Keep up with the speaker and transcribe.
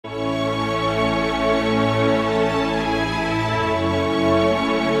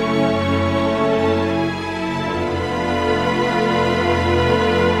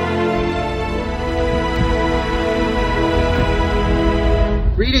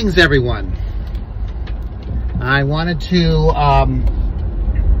Greetings, everyone. I wanted to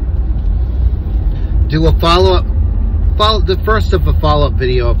do a the first of a follow-up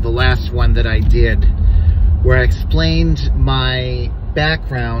video of the last one that I did, where I explained my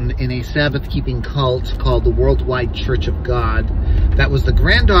background in a Sabbath-keeping cult called the Worldwide Church of God. That was the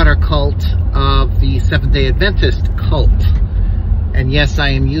granddaughter cult of the Seventh Day Adventist cult. And yes, I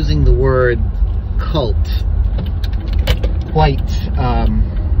am using the word cult quite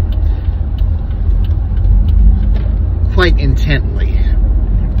intently.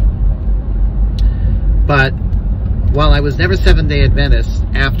 But while I was never Seventh-day Adventist,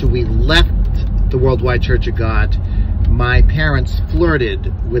 after we left the Worldwide Church of God, my parents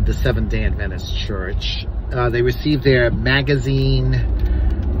flirted with the Seventh-day Adventist Church. They received their magazine,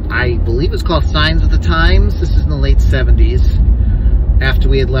 I believe it was called Signs of the Times. This is in the late 70s, after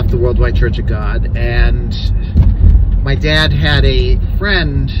we had left the Worldwide Church of God. And my dad had a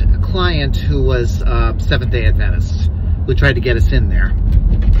friend, a client, who was Seventh-day Adventist, who tried to get us in there.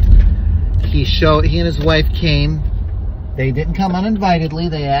 He and his wife came. They didn't come uninvitedly.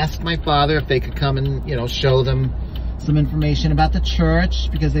 They asked my father if they could come and, show them some information about the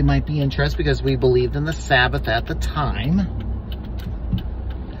church, because they might be interested, because we believed in the Sabbath at the time.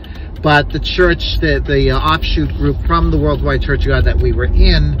 But the church, the offshoot group from the Worldwide Church of God that we were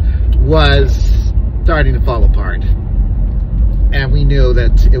in, was starting to fall apart. And we knew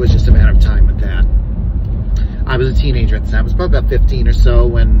that it was just a matter of time with that. I was a teenager at the time. I was probably about 15 or so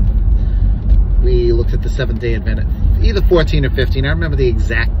when we looked at the Seventh-day Adventist. Either 14 or 15. I remember the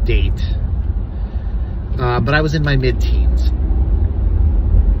exact date. But I was in my mid-teens.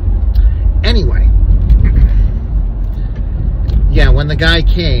 Anyway. Yeah, when the guy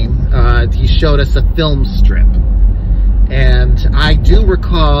came, he showed us a film strip. And I do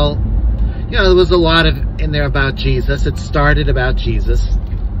recall, there was a lot in there about Jesus. It started about Jesus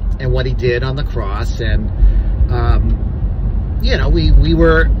and what he did on the cross. And, we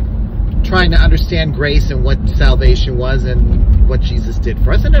were trying to understand grace and what salvation was and what Jesus did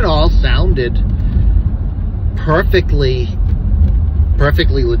for us. And it all sounded perfectly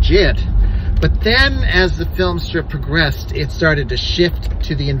legit. But then as the film strip progressed, it started to shift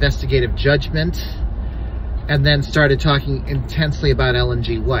to the investigative judgment, and then started talking intensely about Ellen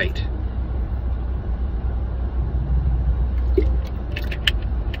G. White.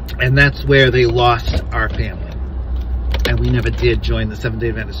 And that's where they lost our family. And we never did join the Seventh-day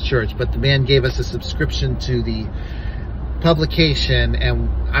Adventist Church. But the man gave us a subscription to the publication, and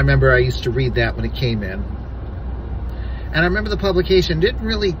I remember I used to read that when it came in. And I remember the publication didn't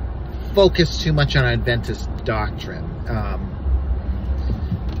really focus too much on Adventist doctrine.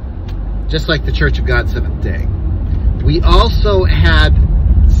 Just like the Church of God Seventh Day. We also had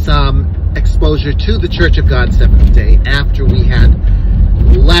some exposure to the Church of God Seventh Day after we had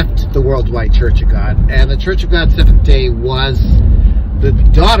left the Worldwide Church of God. And the Church of God Seventh Day was the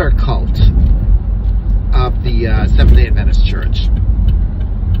daughter cult of the Seventh-day Adventist Church.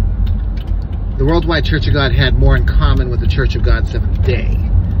 The Worldwide Church of God had more in common with the Church of God Seventh Day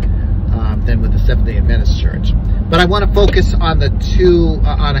than with the Seventh-day Adventist Church. But I want to focus on the two,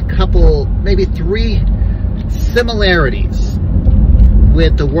 on a couple, maybe three similarities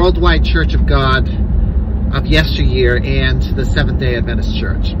with the Worldwide Church of God of yesteryear and the Seventh-day Adventist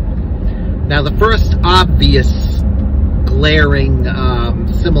Church. Now, the first obvious glaring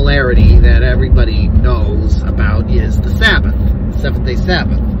similarity that everybody knows about is the Sabbath, the Seventh-day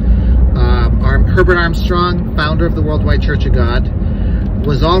Sabbath. Herbert Armstrong, founder of the Worldwide Church of God,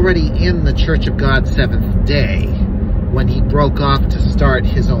 was already in the Church of God Seventh Day when he broke off to start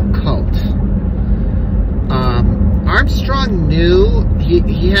his own cult. Armstrong knew,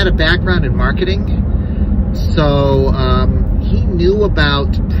 he had a background in marketing, so he knew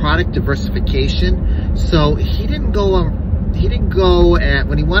about product diversification. So he didn't go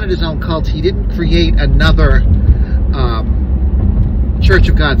when he wanted his own cult, he didn't create another Church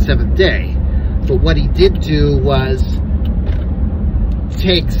of God Seventh Day. But what he did do was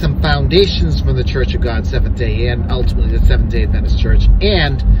take some foundations from the Church of God Seventh Day and ultimately the Seventh-day Adventist Church,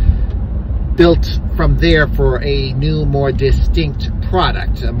 and built from there for a new, more distinct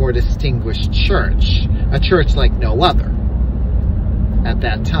product, a more distinguished church, a church like no other at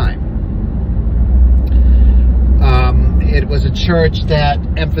that time. It was a church that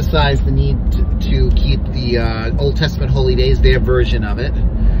emphasized the need to keep the Old Testament holy days, their version of it.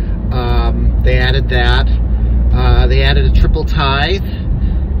 They added that. They added a triple tithe.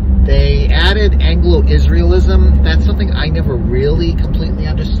 They added Anglo-Israelism. That's something I never really completely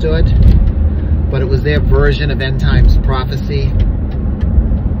understood, but it was their version of end times prophecy.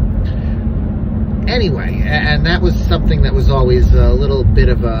 Anyway, and that was something that was always a little bit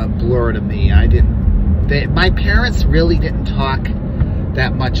of a blur to me. My parents really didn't talk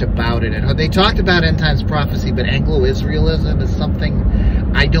that much about it. They talked about end times prophecy, but Anglo-Israelism is something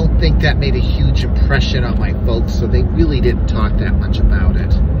I don't think that made a huge impression on my folks, so they really didn't talk that much about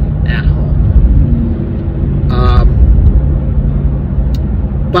it at home.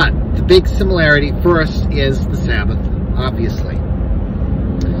 But the big similarity first is the Sabbath, obviously.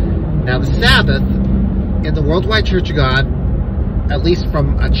 Now the Sabbath in the Worldwide Church of God, at least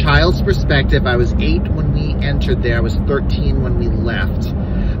from a child's perspective, I was 8 when we entered there, I was 13 when we left.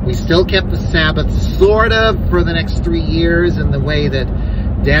 We still kept the Sabbath sort of for the next 3 years in the way that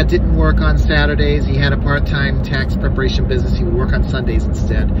Dad didn't work on Saturdays. He had a part-time tax preparation business. He would work on Sundays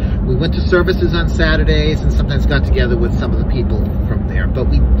instead. We went to services on Saturdays and sometimes got together with some of the people from there. But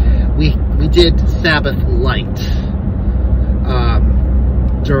we did Sabbath light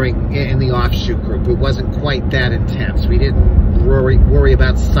in the offshoot group. It wasn't quite that intense. We didn't worry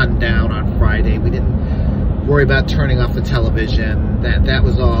about sundown on Friday. We didn't worry about turning off the television. That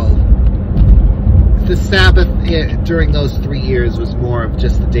was all. The Sabbath during those 3 years was more of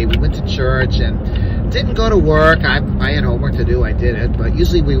just the day we went to church and didn't go to work. I had homework to do, I did it, but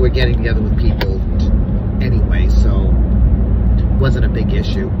usually we were getting together with people anyway, so it wasn't a big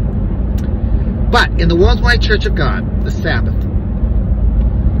issue. But in the Worldwide Church of God, the Sabbath,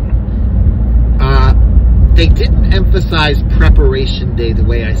 they didn't emphasize preparation day the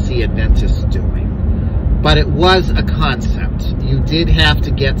way I see Adventists doing, but it was a concept. You did have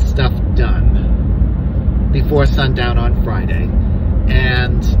to get stuff done before sundown on Friday,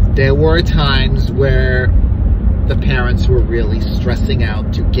 and there were times where the parents were really stressing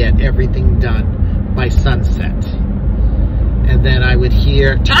out to get everything done by sunset. And then I would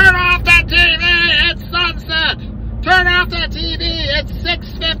hear, "Turn off that TV, it's sunset! Turn off that TV, it's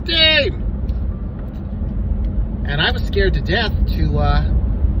 6:15! And I was scared to death to,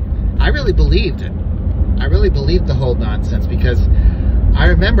 I really believed it. I really believed the whole nonsense, because I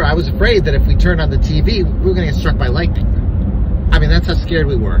remember I was afraid that if we turned on the TV, we were going to get struck by lightning. I mean, that's how scared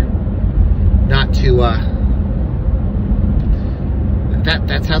we were. Not to,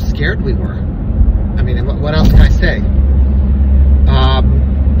 that's how scared we were. I mean, what else can I say?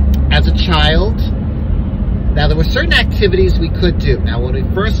 As a child, now there were certain activities we could do. Now, when we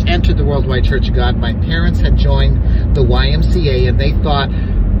first entered the Worldwide Church of God, my parents had joined the YMCA, and they thought,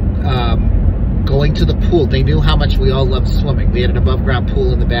 going to the pool. They knew how much we all loved swimming. We had an above-ground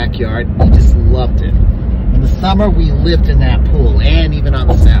pool in the backyard. We just loved it. In the summer, we lived in that pool, and even on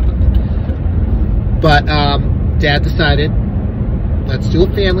the Sabbath. But Dad decided, let's do a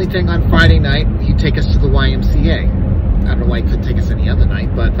family thing on Friday night. He'd take us to the YMCA. I don't know why he couldn't take us any other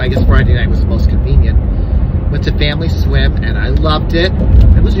night, but I guess Friday night was the most convenient. Went to family swim, and I loved it.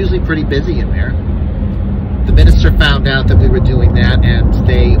 It was usually pretty busy in there. The minister found out that we were doing that, and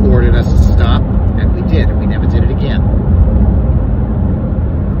they ordered us to stop, and we did, and we never did it again.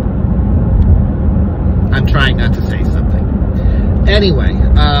 I'm trying not to say something. Anyway,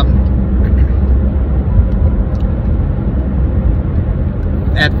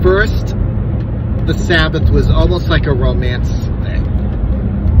 at first, the Sabbath was almost like a romance thing.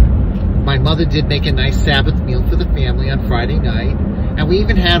 My mother did make a nice Sabbath meal for the family on Friday night. And we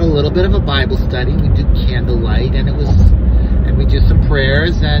even had a little bit of a Bible study. We did candlelight, and we did some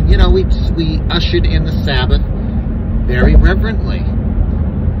prayers, and you know, we ushered in the Sabbath very reverently.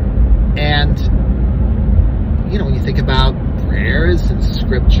 And you know, when you think about prayers and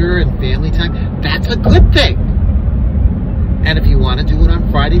scripture and family time, that's a good thing. And if you want to do it on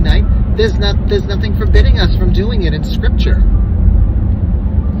Friday night, there's nothing forbidding us from doing it in scripture.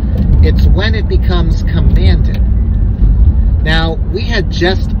 It's when it becomes commanded. Now, we had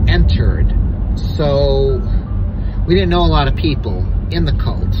just entered, so we didn't know a lot of people in the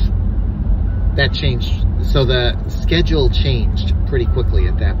cult. That changed, so the schedule changed pretty quickly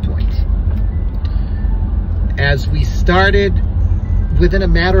at that point. As we started, within a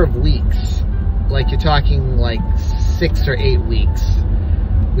matter of weeks, like you're talking like 6 or 8 weeks,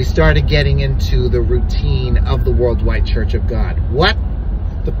 we started getting into the routine of the Worldwide Church of God. What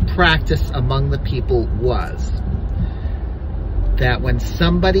the practice among the people was, that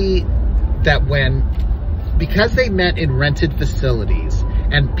because they met in rented facilities,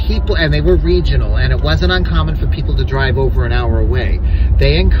 and they were regional, and it wasn't uncommon for people to drive over an hour away,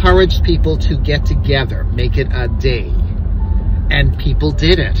 they encouraged people to get together, make it a day. And people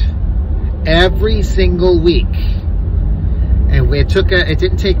did it every single week. And it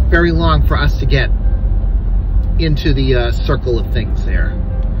didn't take very long for us to get into the circle of things there,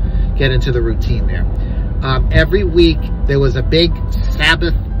 get into the routine there. Every week there was a big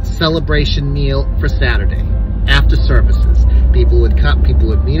Sabbath celebration meal for Saturday after services. People would come, people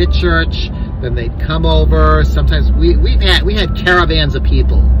would meet at church, then they'd come over. Sometimes we had caravans of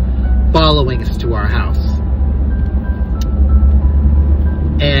people following us to our house.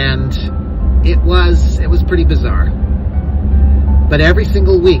 And it was pretty bizarre. But every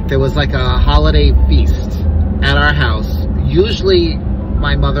single week there was like a holiday feast at our house. Usually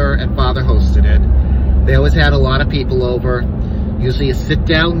my mother and father hosted it. They always had a lot of people over. Usually a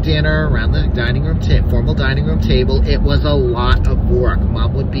sit-down dinner around the dining room formal dining room table. It was a lot of work.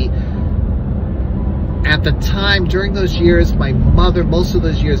 Mom would be, at the time, during those years, my mother, most of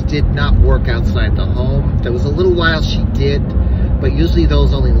those years, did not work outside the home. There was a little while she did, but usually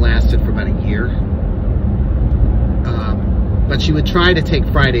those only lasted for about a year. But she would try to take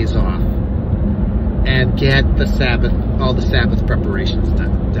Fridays off and get the Sabbath, all the Sabbath preparations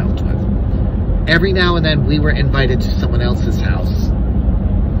dealt with. Every now and then we were invited to someone else's house.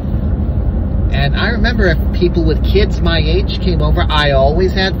 And I remember if people with kids my age came over, I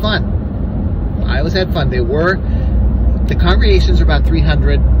always had fun. I always had fun. The congregations were about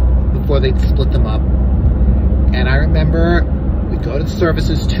 300 before they split them up. And I remember we'd go to the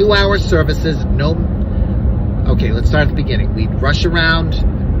services, 2-hour services, okay, let's start at the beginning. We'd rush around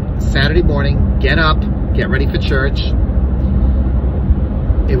Saturday morning, get up, get ready for church.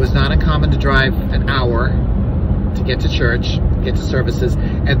 It was not uncommon to drive an hour to get to church, get to services,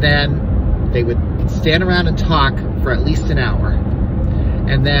 and then they would stand around and talk for at least an hour.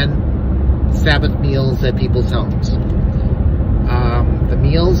 And then Sabbath meals at people's homes. The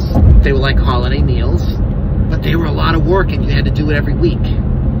meals, they were like holiday meals, but they were a lot of work and you had to do it every week.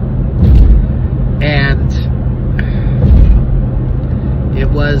 And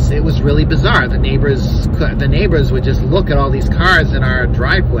it was really bizarre. The neighbors would just look at all these cars in our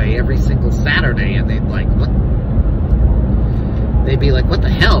driveway every single Saturday, and they'd be like, what the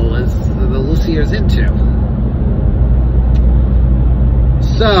hell is the Luciers into?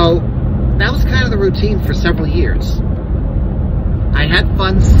 So that was kind of the routine for several years. I had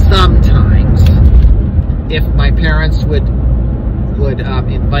fun sometimes if my parents would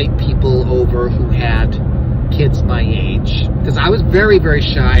invite people over who had kids my age, because I was very, very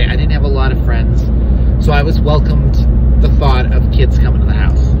shy. I didn't have a lot of friends, so I was welcomed the thought of kids coming to the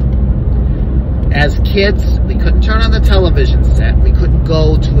house. As kids, we couldn't turn on the television set. We couldn't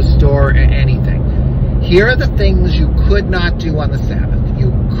go to a store or anything. Here are the things you could not do on the Sabbath.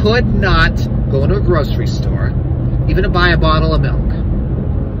 You could not go into a grocery store, even to buy a bottle of milk.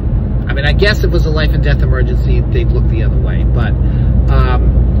 I mean, I guess if it was a life and death emergency, they'd look the other way, but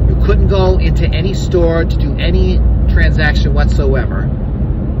you couldn't go into any store to do any transaction whatsoever.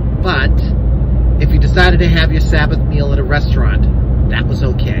 But if you decided to have your Sabbath meal at a restaurant, that was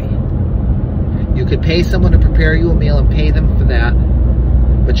okay. You could pay someone to prepare you a meal and pay them for that,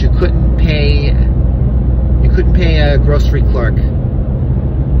 but you couldn't pay a grocery clerk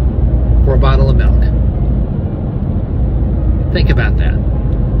for a bottle of milk. Think about that.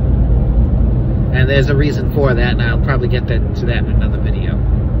 And there's a reason for that, and I'll probably get to that in another video.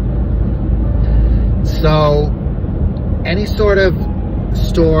 So, any sort of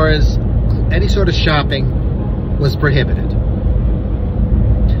stores, any sort of shopping was prohibited.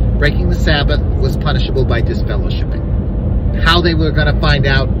 Breaking the Sabbath was punishable by disfellowshipping. How they were going to find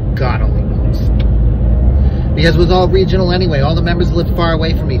out, God only knows. Because it was all regional anyway. All the members lived far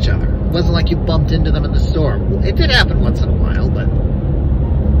away from each other. It wasn't like you bumped into them in the store. It did happen once in a while, but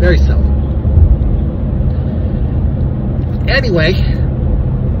very seldom. Anyway,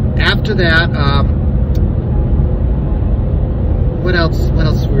 after that, what else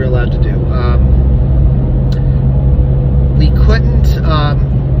we were allowed to do? We couldn't,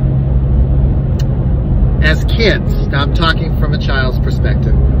 as kids, now I'm talking from a child's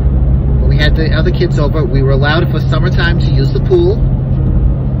perspective, when we had the other kids over, we were allowed, if it was summertime, to use the pool.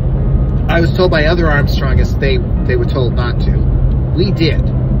 I was told by other Armstrongists they were told not to. We did.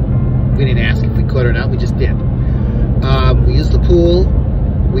 We didn't ask if we could or not, we just did. We used the pool.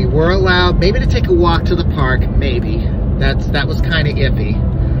 We were allowed maybe to take a walk to the park, maybe. That was kind of iffy.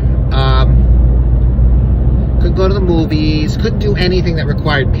 Couldn't go to the movies, couldn't do anything that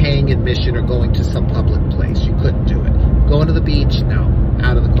required paying admission or going to some public place. You couldn't do it. Going to the beach, no,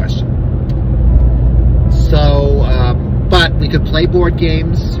 out of the question. So, but we could play board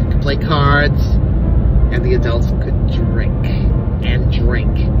games, we could play cards, and the adults could drink and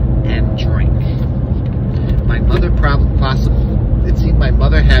drink and drink. My mother it seemed my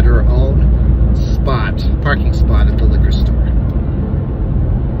mother had her own parking spot at the liquor store.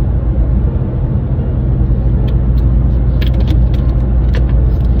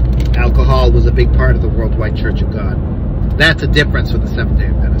 Alcohol was a big part of the Worldwide Church of God. That's a difference with the Seventh Day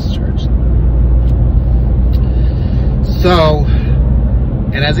Adventist Church. So,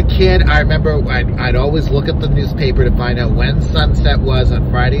 and as a kid, I remember I'd always look at the newspaper to find out when sunset was on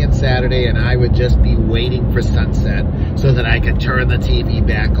Friday and Saturday, and I would just be waiting for sunset so that I could turn the TV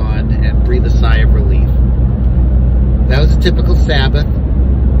back on and breathe a sigh of relief. That was a typical Sabbath.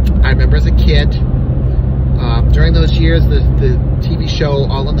 I remember as a kid, during those years, the TV show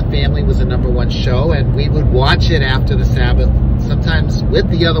All in the Family was a #1 show, and we would watch it after the Sabbath, sometimes with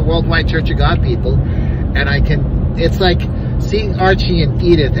the other Worldwide Church of God people, and it's like seeing Archie and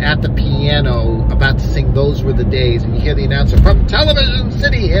Edith at the piano about to sing Those Were the Days, and you hear the announcer from Television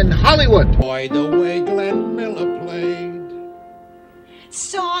City in Hollywood. Boy, the way Glenn Miller played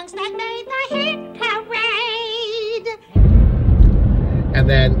songs that made the hit parade. And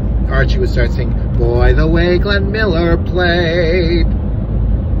then Archie would start singing, Boy, the way Glenn Miller played.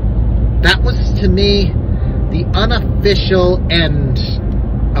 That was, to me, the unofficial end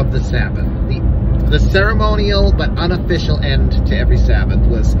of the Sabbath. The ceremonial but unofficial end to every Sabbath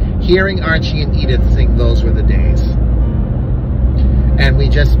was hearing Archie and Edith sing Those Were the Days. And we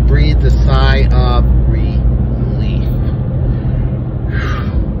just breathed a sigh of relief.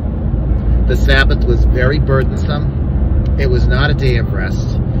 The Sabbath was very burdensome. It was not a day of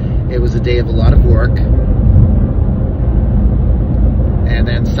rest. It was a day of a lot of work. And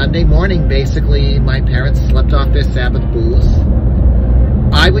then Sunday morning, basically, my parents slept off their Sabbath booze.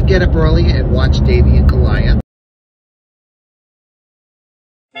 I would get up early and watch Davy and Goliath.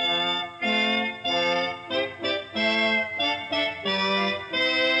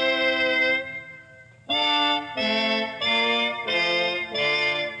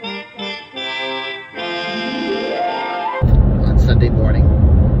 On Sunday morning.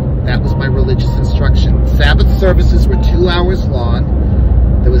 That was my religious instruction. Sabbath services were 2 hours long.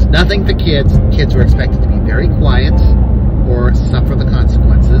 There was nothing for kids. Kids were expected to be very quiet or suffer the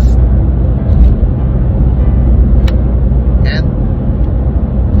consequences. And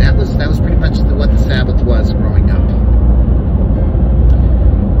that was pretty much what the Sabbath was growing up.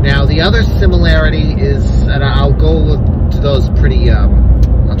 Now the other similarity is, and I'll go to those pretty,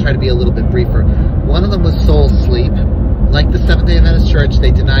 I'll try to be a little bit briefer. One of them was soul sleep. Like the Seventh Day Adventist Church,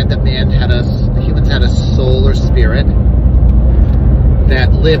 they denied that humans had a soul or spirit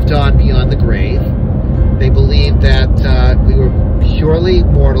that lived on beyond the grave. They believed that we were purely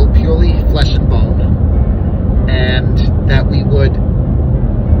mortal, purely flesh and bone, and that we would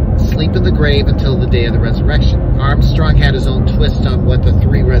sleep in the grave until the day of the resurrection. Armstrong had his own twist on what the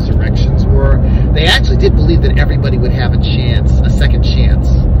 3 resurrections were. They actually did believe that everybody would have a second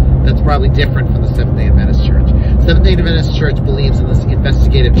chance. That's probably different from the Seventh Day Adventist Church. Seventh Day Adventist Church believes in this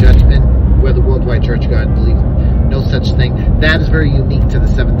investigative judgment, where the Worldwide Church of God believes no such thing. That is very unique to the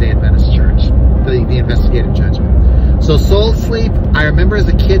Seventh Day Adventist Church, the investigative judgment. So soul sleep, I remember as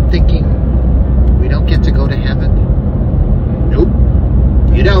a kid thinking, we don't get to go to heaven. Nope,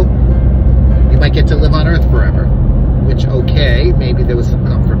 you don't. You might get to live on earth forever, which, okay, maybe there was some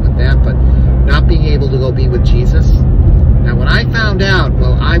comfort with that, but not being able to go be with Jesus. Now, when I found out,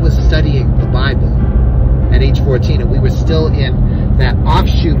 well, I was studying the Bible at age 14, and we were still in that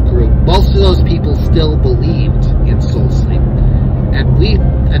offshoot group. Most of those people still believed in soul sleep. And we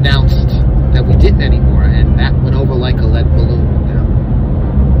announced that we didn't anymore, and that went over like a lead balloon with them.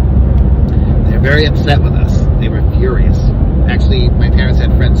 They're very upset with us. They were furious. Actually, my parents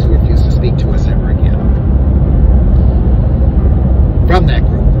had friends who refused to speak to us ever again from that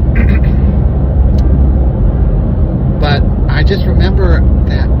group. But I just remember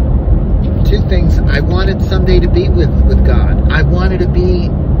that 2 things. I wanted someday to be with God. I wanted to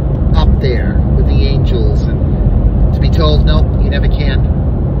be up there with the angels, and to be told, nope, you never can,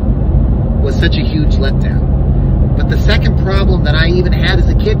 was such a huge letdown. But the second problem that I even had as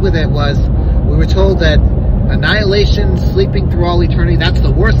a kid with it was, we were told that annihilation, sleeping through all eternity, that's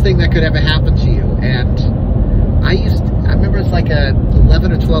the worst thing that could ever happen to you. And I remember as like a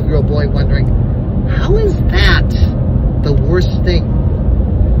 11 or 12-year-old boy wondering, how is that the worst thing?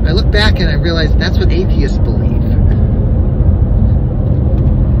 I look back and I realize that's what atheists believe.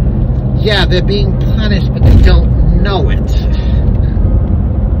 Yeah, they're being punished, but they don't know it.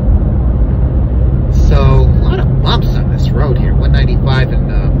 So, a lot of bumps on this road here. 195 in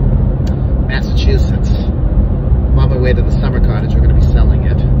Massachusetts. I'm on my way to the summer cottage. We're going to be selling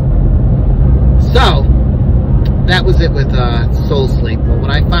it. So, that was it with soul sleep. But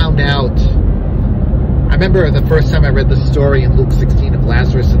when I found out, I remember the first time I read the story in Luke 16 of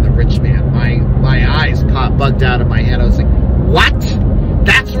Lazarus and the rich man, my eyes bugged out of my head. I was like, what?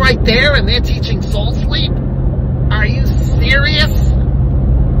 That's right there, and they're teaching soul sleep? Are you serious?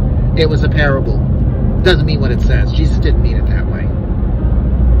 It was a parable. doesn't mean what it says. Jesus didn't mean it that way.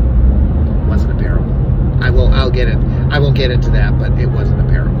 It wasn't a parable. I won't get into that, but it wasn't a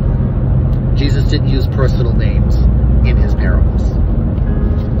parable. Jesus didn't use personal names in his parables.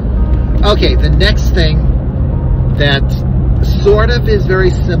 Okay, the next thing that sort of is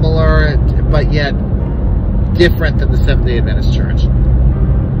very similar, but yet different than the Seventh Day Adventist Church,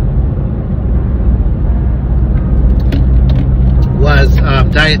 was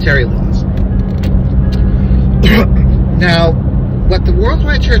dietary laws. Now, what the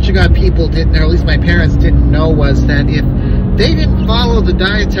Worldwide Church of God people didn't, or at least my parents didn't know, was that if they didn't follow the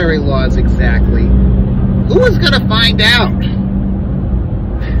dietary laws exactly, who was going to find out?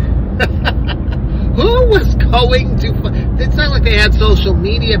 Who was going to... It's not like they had social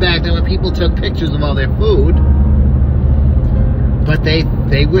media back then where people took pictures of all their food. But they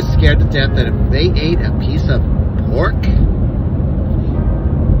were scared to death that if they ate a piece of pork,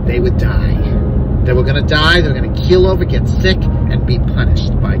 they would die. They were going to die, they were going to keel over, get sick, and be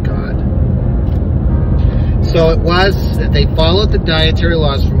punished by God. So it was, they followed the dietary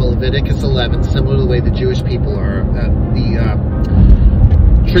laws from Leviticus 11, similar to the way the Jewish people are, the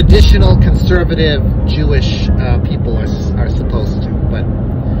traditional conservative Jewish people are supposed to. But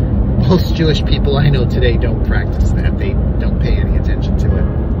most Jewish people I know today don't practice that. They don't pay any attention to it.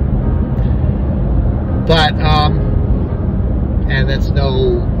 But, and that's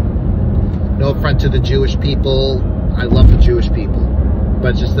no affront to the Jewish people. I love the Jewish people.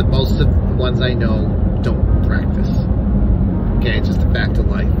 But just that most of the ones I know don't practice. Okay, it's just a fact of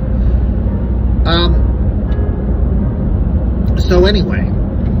life. So anyway,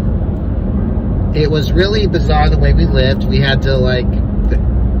 it was really bizarre the way we lived. We had to, like,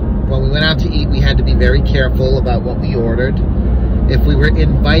 when we went out to eat, we had to be very careful about what we ordered. If we were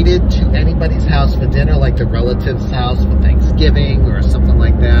invited to anybody's house for dinner, like the relative's house for Thanksgiving or something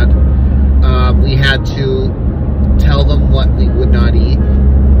like that, we had to tell them what we would not eat.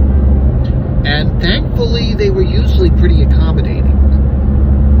 And thankfully, they were usually pretty accommodating.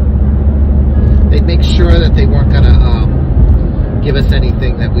 They'd make sure that they weren't going to give us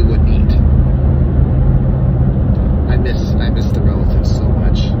anything that we wouldn't eat. I miss the relatives so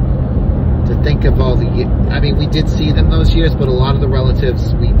much. To think of all the... I mean, we did see them those years, but a lot of the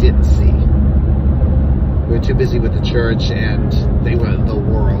relatives we didn't see. We were too busy with the church, and they were the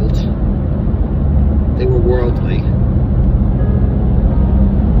world. They were worldly.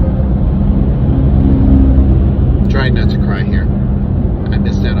 I'm trying not to cry here. I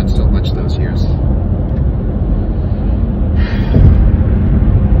missed out on so much those years.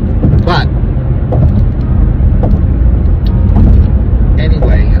 But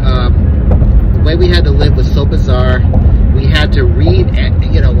anyway, the way we had to live was so bizarre. We had to read,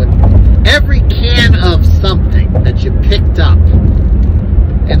 when every can of something that you picked up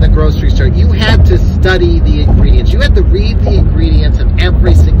in the grocery store, you had to study the ingredients. You had to read the ingredients of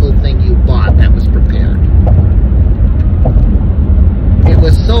every single thing you bought that was prepared. It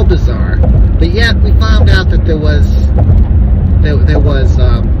was so bizarre, but yet we found out that there was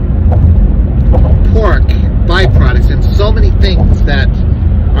pork byproducts and so many things that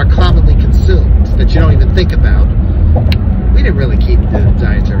are commonly consumed that you don't even think about. We didn't really keep the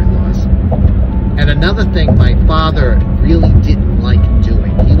dietary laws. And another thing my father really didn't like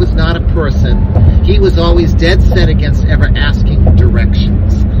doing, he was not a person, he was always dead set against ever asking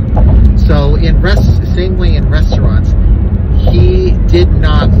directions. So same way in restaurants, he did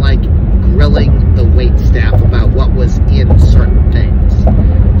not like grilling the waitstaff about what was in certain things.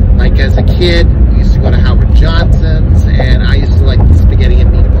 Like as a kid, we used to go to Howard Johnson's, and I used to like the spaghetti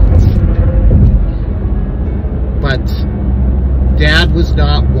and meatballs. But Dad was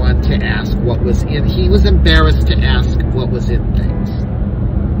not one to ask what was in. He was embarrassed to ask what was in things.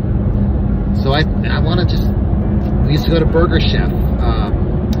 So I want to just... We used to go to Burger Chef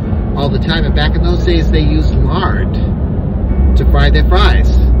all the time, and back in those days they used lard to fry their fries.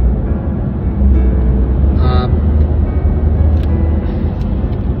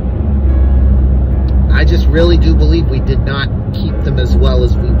 I just really do believe we did not keep them as well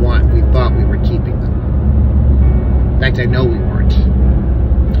as we thought we were keeping them. In fact, I know we weren't.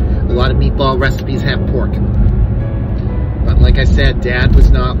 A lot of meatball recipes have pork in them. But like I said, Dad was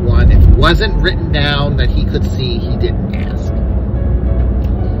not one. If it wasn't written down that he could see, he didn't ask.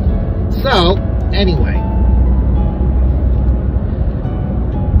 So, anyway.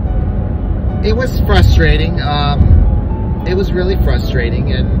 It was frustrating. It was really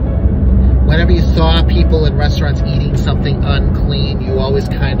frustrating, and whenever you saw people in restaurants eating something unclean, you always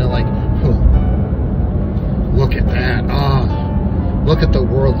kind of like, oh, look at that. Oh, look at the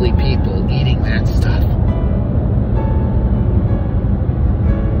worldly people eating that stuff.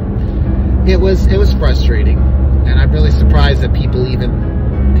 it was frustrating, and I'm really surprised that people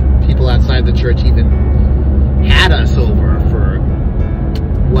outside the church even had us over for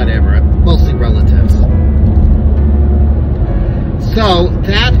whatever, mostly relatives. So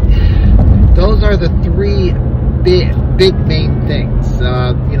those are the three big main things.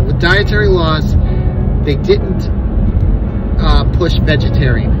 With dietary laws, they didn't push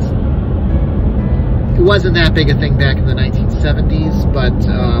vegetarianism. It wasn't that big a thing back in the 1970s, but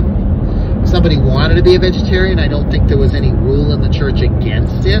if somebody wanted to be a vegetarian, I don't think there was any rule in the church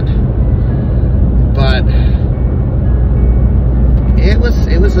against it. But it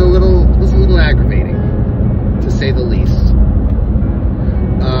was a little aggravating, to say the least.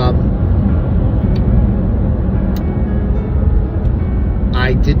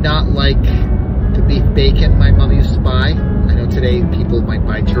 I did not like the beef bacon my mother used to buy. I know today people might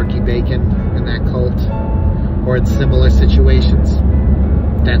buy turkey bacon in that cult, or in similar situations.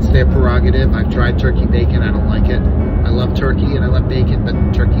 That's their prerogative. I've tried turkey bacon. I don't like it. I love turkey and I love bacon,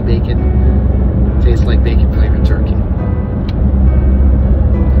 but turkey bacon tastes like bacon flavored turkey.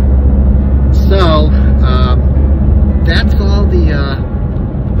 So,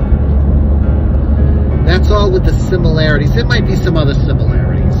 that's all with the similarities. There might be some other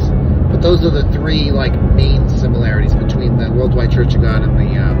similarities, but those are the three main similarities between the Worldwide Church of God and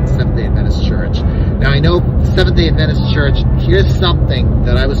the Seventh Day Adventist Church. Now I know the Seventh Day Adventist Church, here's something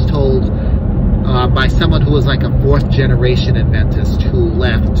that I was told by someone who was like a fourth generation Adventist who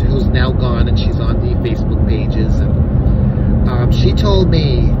left, who's now gone, and she's on the Facebook pages, and she told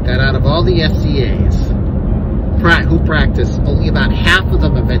me that out of all the SCAs who practice, only about half of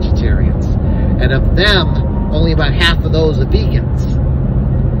them are vegetarians, and of them, only about half of those are vegans.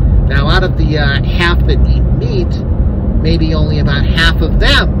 Now, out of the half that eat meat, maybe only about half of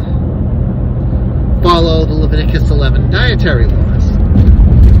them follow the Leviticus 11 dietary laws.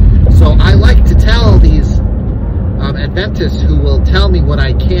 So I like to tell these Adventists who will tell me what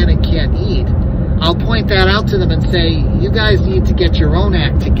I can and can't eat, I'll point that out to them and say, you guys need to get your own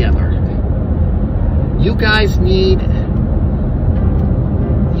act together. You guys need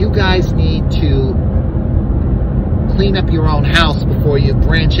to clean up your own house before you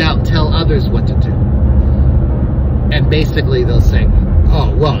branch out and tell others what to do. And basically they'll say,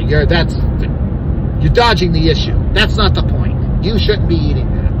 oh, well, you're dodging the issue. That's not the point. You shouldn't be eating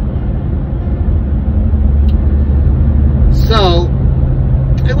that. So,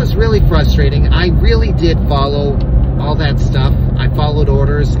 it was really frustrating. I really did follow all that stuff. I followed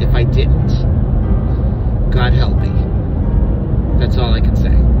orders. If I didn't, God help me. That's all I can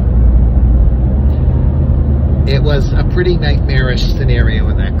say. It was a pretty nightmarish scenario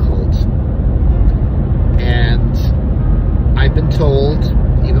in that cult. And I've been told,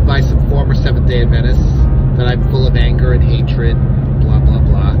 even by some former Seventh-day Adventists, that I'm full of anger and hatred, blah, blah,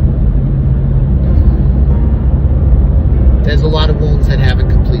 blah. There's a lot of wounds that haven't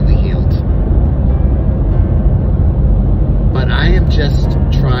completely healed. But I am just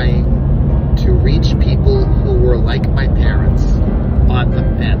trying to reach people who were like my parents, on the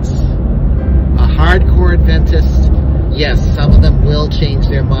fence. A hardcore Adventist, yes, some of them will change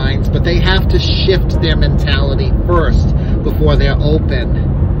their minds, but they have to shift their mentality first before they're open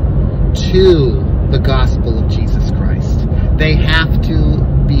to the gospel of Jesus Christ. They have to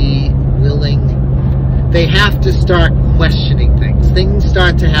be willing. They have to start questioning things. Things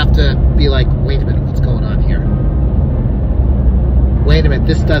start to have to be like, wait a minute, what's going on here? Wait a minute,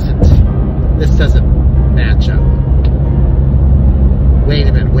 this doesn't match up. Wait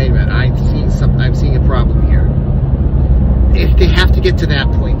a minute, I'm seeing a problem here. If they have to get to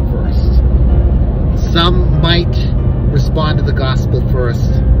that point first. Some might respond to the gospel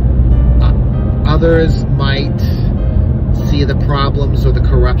first. Others might see the problems or the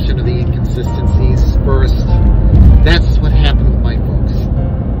corruption or the inconsistencies first. That's what happened with my folks.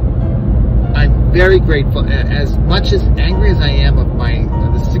 I'm very grateful. As much as angry as I am of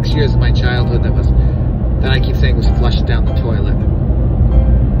the 6 years of my childhood that I keep saying was flushed down the toilet,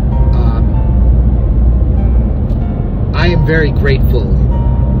 I am very grateful.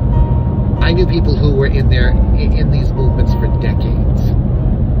 I knew people who were in these movements for decades,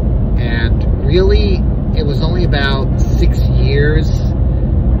 and really it was only about 6 years,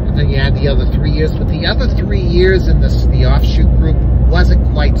 and then you had the other 3 years, but the other 3 years in the offshoot group wasn't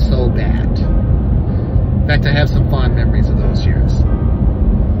quite so bad. In fact, I have some fond memories of those years,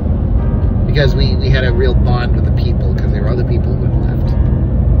 because we had a real bond with the people, because there were other people who had left,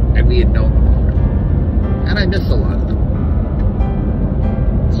 and we had known them all. And I miss a lot of them.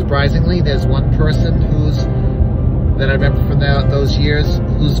 Surprisingly, there's one person that I remember from those years,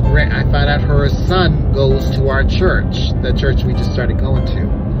 I found out her son goes to our church, the church we just started going to,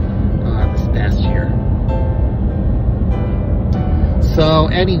 the past year. So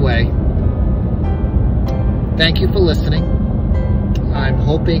anyway, thank you for listening. I'm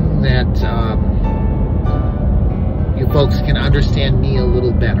hoping that you folks can understand me a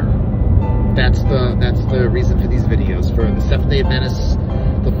little better. That's the reason for these videos, for the Seventh Day Adventists,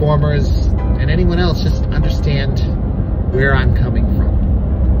 the formers, and anyone else. Just understand where I'm coming from.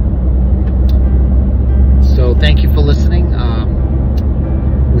 So thank you for listening.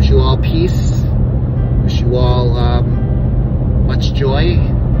 Wish you all peace. Wish you all much joy.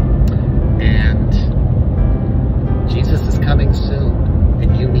 And Jesus is coming soon.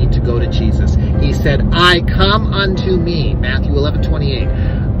 And you need to go to Jesus. He said, I come unto me, Matthew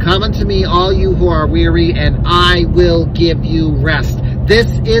 11:28. Come unto me, all you who are weary, and I will give you rest. This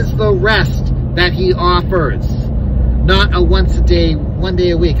is the rest that he offers. Not a once a day, one day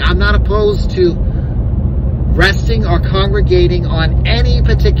a week. I'm not opposed to resting or congregating on any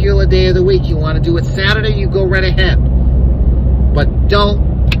particular day of the week. You want to do it Saturday, you go right ahead. But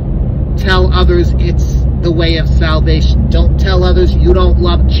don't tell others it's the way of salvation. Don't tell others you don't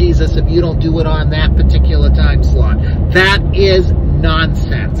love Jesus if you don't do it on that particular time slot. That is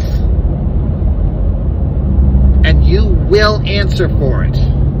nonsense. And you will answer for it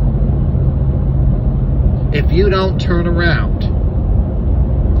if you don't turn around.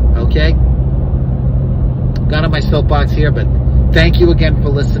 Okay? Got on my soapbox here, but thank you again for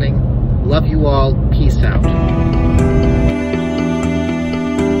listening. Love you all. Peace out.